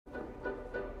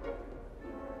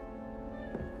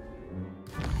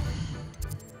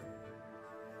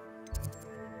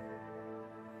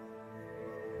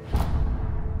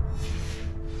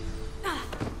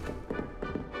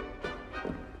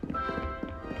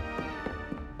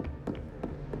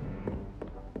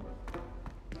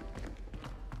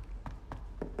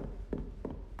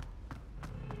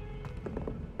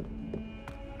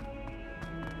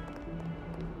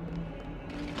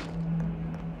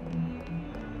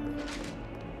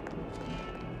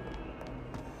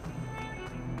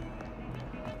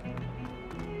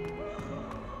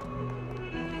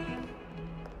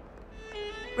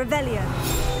Revelio.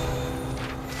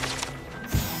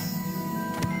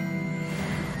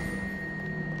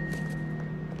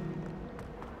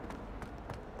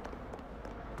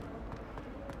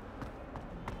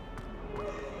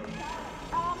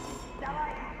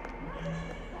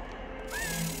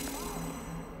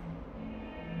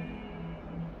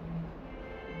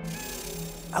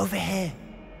 Over here.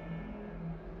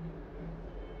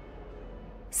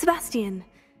 Sebastian,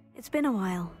 it's been a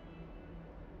while.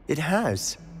 It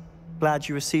has. Glad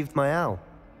you received my owl.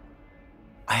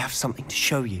 I have something to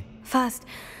show you. First,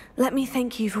 let me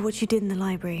thank you for what you did in the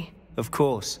library. Of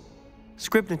course.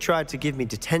 Scribner tried to give me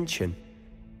detention,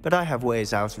 but I have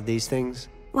ways out of these things.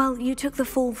 Well, you took the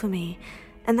fall for me,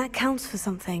 and that counts for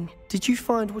something. Did you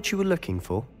find what you were looking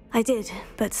for? I did,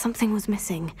 but something was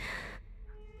missing.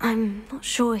 I'm not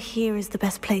sure here is the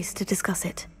best place to discuss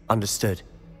it. Understood.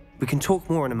 We can talk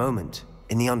more in a moment,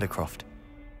 in the Undercroft.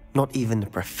 Not even the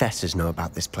professors know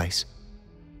about this place.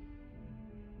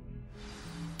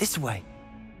 This way.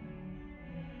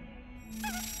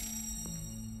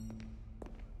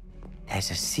 There's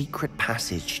a secret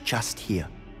passage just here.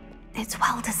 It's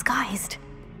well disguised.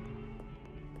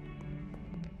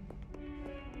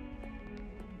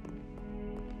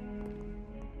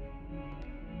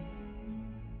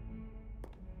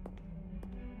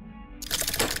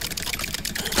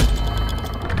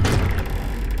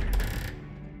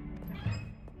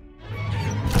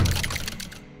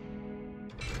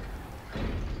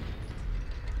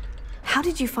 How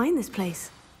did you find this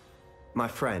place? My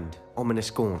friend,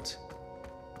 Ominis Gaunt.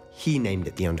 He named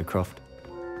it the Undercroft.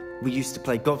 We used to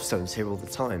play gobstones here all the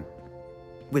time.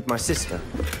 With my sister,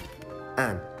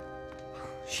 Anne.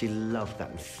 She loved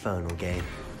that infernal game.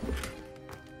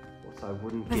 What I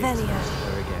wouldn't give to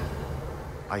her again.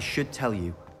 I should tell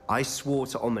you, I swore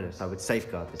to Ominis I would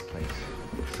safeguard this place.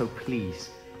 So please,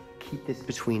 keep this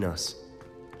between us.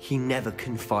 He never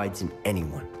confides in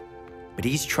anyone. But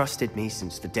he's trusted me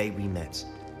since the day we met.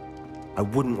 I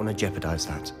wouldn't want to jeopardize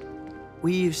that.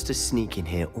 We used to sneak in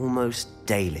here almost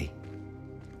daily.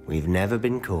 We've never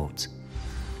been caught.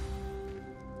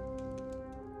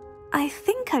 I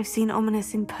think I've seen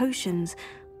Ominis in potions,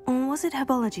 or was it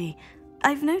herbology?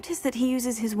 I've noticed that he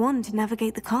uses his wand to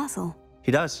navigate the castle.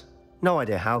 He does. No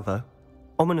idea how, though.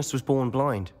 Ominis was born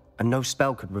blind, and no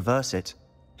spell could reverse it.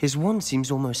 His wand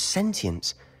seems almost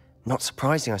sentient. Not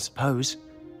surprising, I suppose.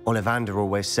 Ollivander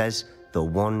always says, the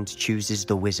wand chooses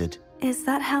the wizard. Is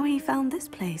that how he found this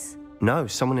place? No,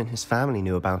 someone in his family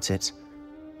knew about it.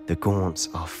 The Gaunts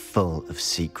are full of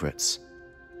secrets.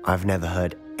 I've never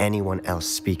heard anyone else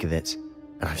speak of it,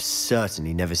 and I've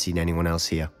certainly never seen anyone else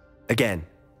here. Again,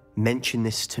 mention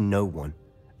this to no one,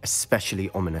 especially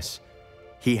Ominis.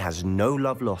 He has no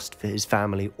love lost for his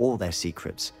family or their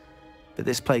secrets, but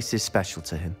this place is special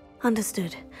to him.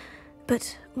 Understood.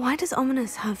 But why does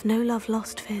Ominis have no love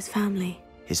lost for his family?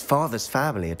 His father's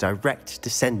family are direct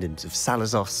descendants of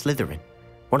Salazar Slytherin,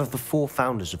 one of the 4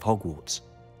 founders of Hogwarts.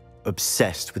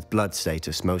 Obsessed with blood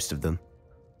status, most of them.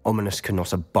 Ominis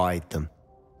cannot abide them,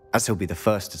 as he'll be the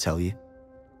first to tell you.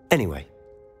 Anyway,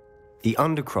 the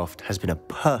Undercroft has been a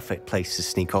perfect place to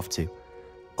sneak off to,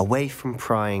 away from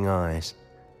prying eyes,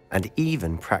 and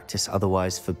even practice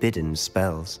otherwise forbidden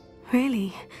spells.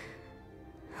 Really?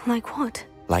 Like what?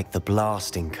 Like the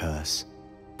blasting curse.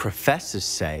 Professors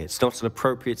say it's not an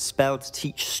appropriate spell to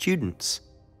teach students.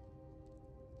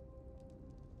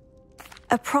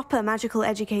 A proper magical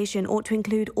education ought to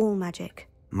include all magic.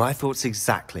 My thoughts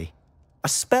exactly. A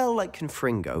spell like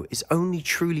Confringo is only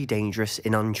truly dangerous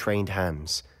in untrained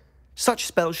hands. Such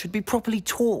spells should be properly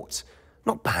taught,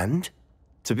 not banned.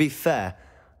 To be fair,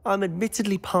 I'm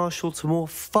admittedly partial to more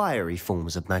fiery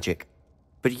forms of magic.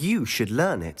 But you should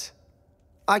learn it.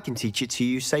 I can teach it to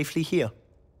you safely here.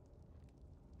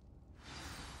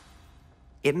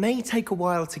 It may take a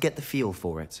while to get the feel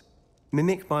for it.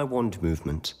 Mimic my wand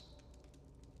movement.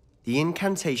 The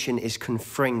incantation is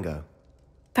Confringo.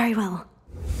 Very well.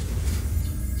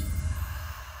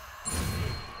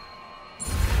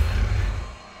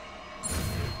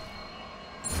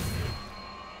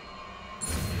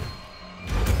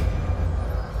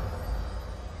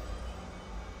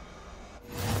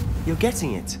 You're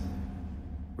getting it.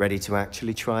 Ready to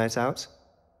actually try it out?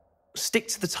 Stick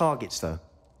to the targets, though.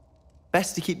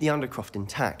 Best to keep the Undercroft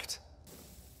intact.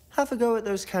 Have a go at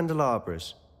those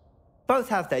candelabras. Both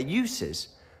have their uses,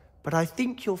 but I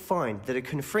think you'll find that a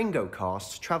Confringo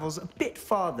cast travels a bit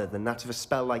farther than that of a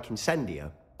spell like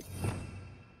Incendio.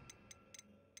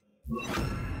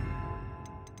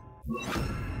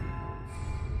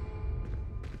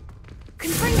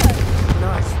 Confringo!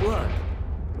 Nice work.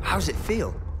 How's it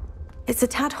feel? It's a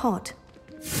tad hot.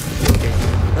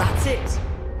 That's it.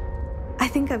 I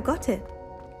think I've got it.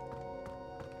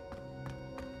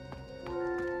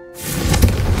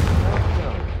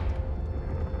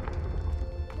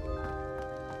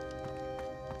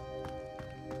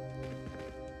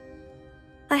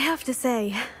 I have to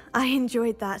say, I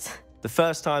enjoyed that. The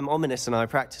first time Ominis and I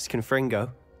practiced Confringo,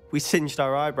 we singed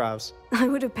our eyebrows. I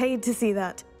would have paid to see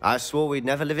that. I swore we'd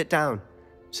never live it down.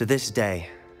 So this day,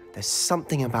 there's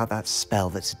something about that spell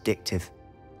that's addictive.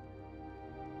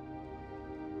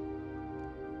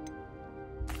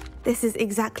 This is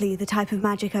exactly the type of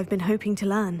magic I've been hoping to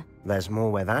learn. There's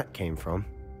more where that came from.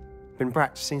 Been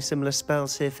practicing similar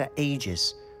spells here for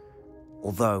ages.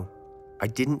 Although, I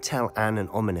didn't tell Anne and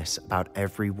Ominis about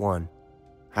every one.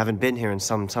 Haven't been here in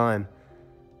some time.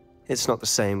 It's not the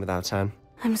same without Anne.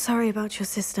 I'm sorry about your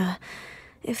sister.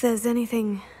 If there's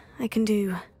anything I can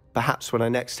do... Perhaps when I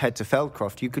next head to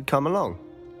Feldcroft, you could come along.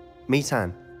 Meet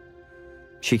Anne.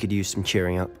 She could use some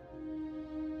cheering up.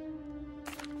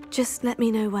 Just let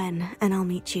me know when, and I'll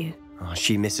meet you. Oh,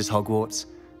 she misses Hogwarts.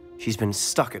 She's been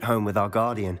stuck at home with our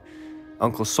guardian,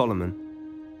 Uncle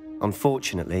Solomon.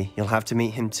 Unfortunately, you'll have to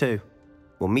meet him too.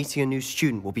 Well, meeting a new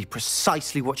student will be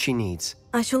precisely what she needs.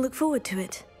 I shall look forward to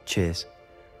it. Cheers.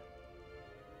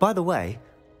 By the way,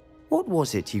 what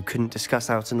was it you couldn't discuss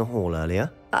out in the hall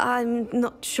earlier? I'm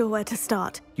not sure where to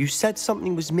start. You said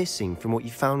something was missing from what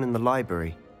you found in the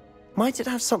library. Might it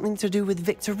have something to do with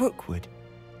Victor Rookwood?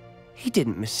 He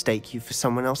didn't mistake you for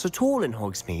someone else at all in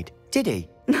Hogsmeade, did he?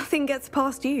 Nothing gets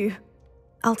past you.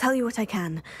 I'll tell you what I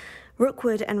can.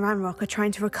 Rookwood and Ranrock are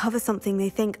trying to recover something they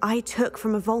think I took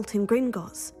from a vault in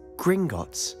Gringotts.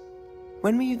 Gringotts?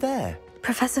 When were you there?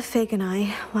 Professor Fig and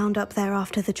I wound up there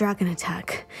after the dragon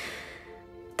attack.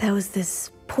 There was this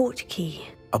port key.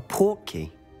 A port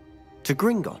key? To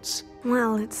Gringotts?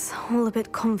 Well, it's all a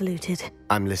bit convoluted.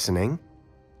 I'm listening.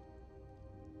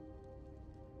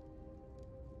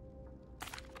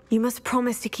 You must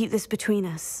promise to keep this between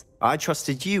us. I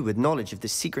trusted you with knowledge of the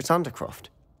secret Undercroft.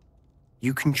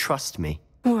 You can trust me.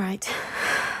 All right.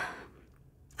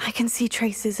 I can see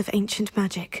traces of ancient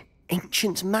magic.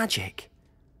 Ancient magic?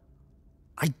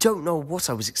 I don't know what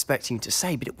I was expecting you to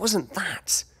say, but it wasn't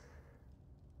that.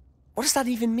 What does that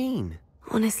even mean?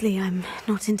 Honestly, I'm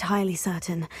not entirely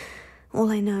certain. All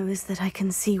I know is that I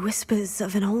can see whispers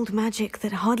of an old magic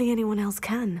that hardly anyone else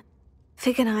can.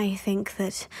 Fig and I think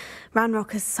that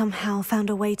Ranrock has somehow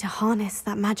found a way to harness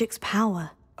that magic's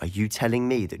power. Are you telling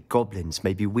me that goblins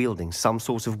may be wielding some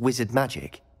sort of wizard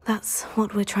magic? That's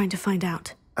what we're trying to find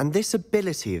out. And this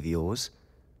ability of yours,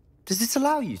 does it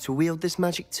allow you to wield this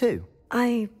magic too?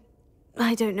 I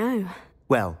don't know.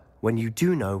 Well, when you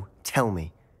do know, tell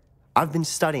me. I've been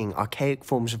studying archaic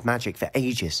forms of magic for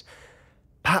ages.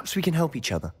 Perhaps we can help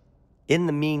each other. In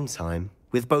the meantime,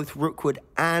 with both Rookwood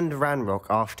and Ranrock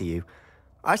after you,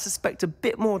 I suspect a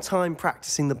bit more time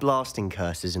practicing the blasting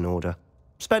curses in order.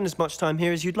 Spend as much time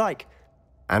here as you'd like.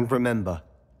 And remember,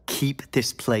 keep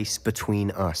this place between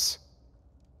us.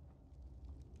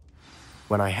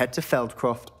 When I head to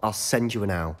Feldcroft, I'll send you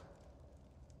an owl.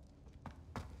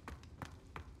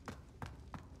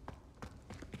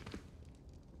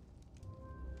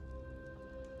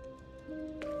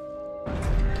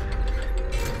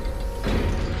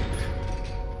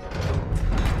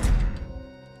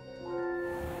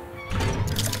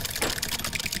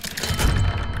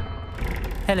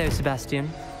 Hello,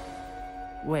 Sebastian.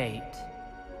 Wait.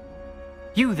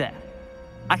 You there?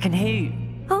 I can hear you.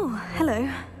 Oh, hello.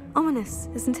 Ominous,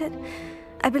 isn't it?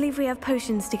 I believe we have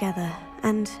potions together.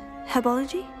 And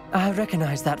herbology? I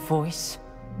recognize that voice.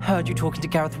 Heard you talking to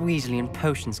Gareth Weasley in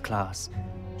potions class.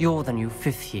 You're the new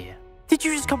 5th year. Did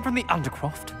you just come from the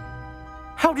Undercroft?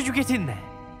 How did you get in there?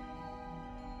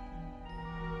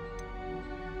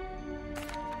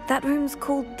 That room's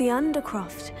called the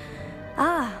Undercroft.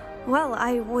 Ah, well,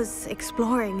 I was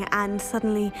exploring and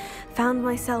suddenly found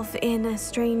myself in a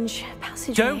strange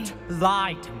passageway. Don't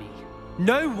lie to me.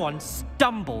 No one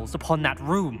stumbles upon that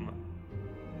room.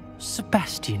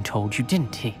 Sebastian told you,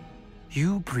 didn't he?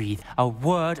 You breathe a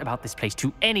word about this place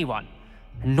to anyone,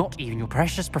 and not even your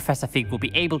precious Professor Fig will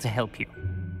be able to help you.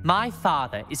 My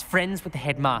father is friends with the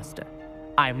headmaster.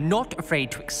 I am not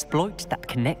afraid to exploit that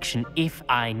connection if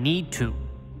I need to.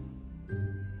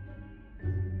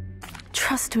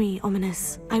 Trust me,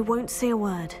 Ominis. I won't say a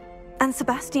word. And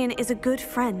Sebastian is a good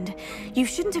friend. You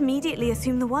shouldn't immediately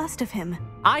assume the worst of him.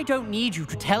 I don't need you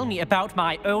to tell me about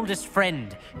my oldest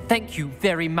friend. Thank you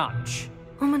very much.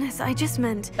 Ominis, I just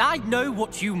meant... I know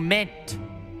what you meant.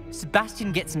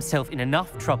 Sebastian gets himself in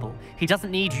enough trouble. He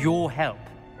doesn't need your help.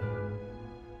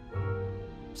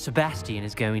 Sebastian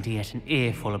is going to get an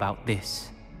earful about this.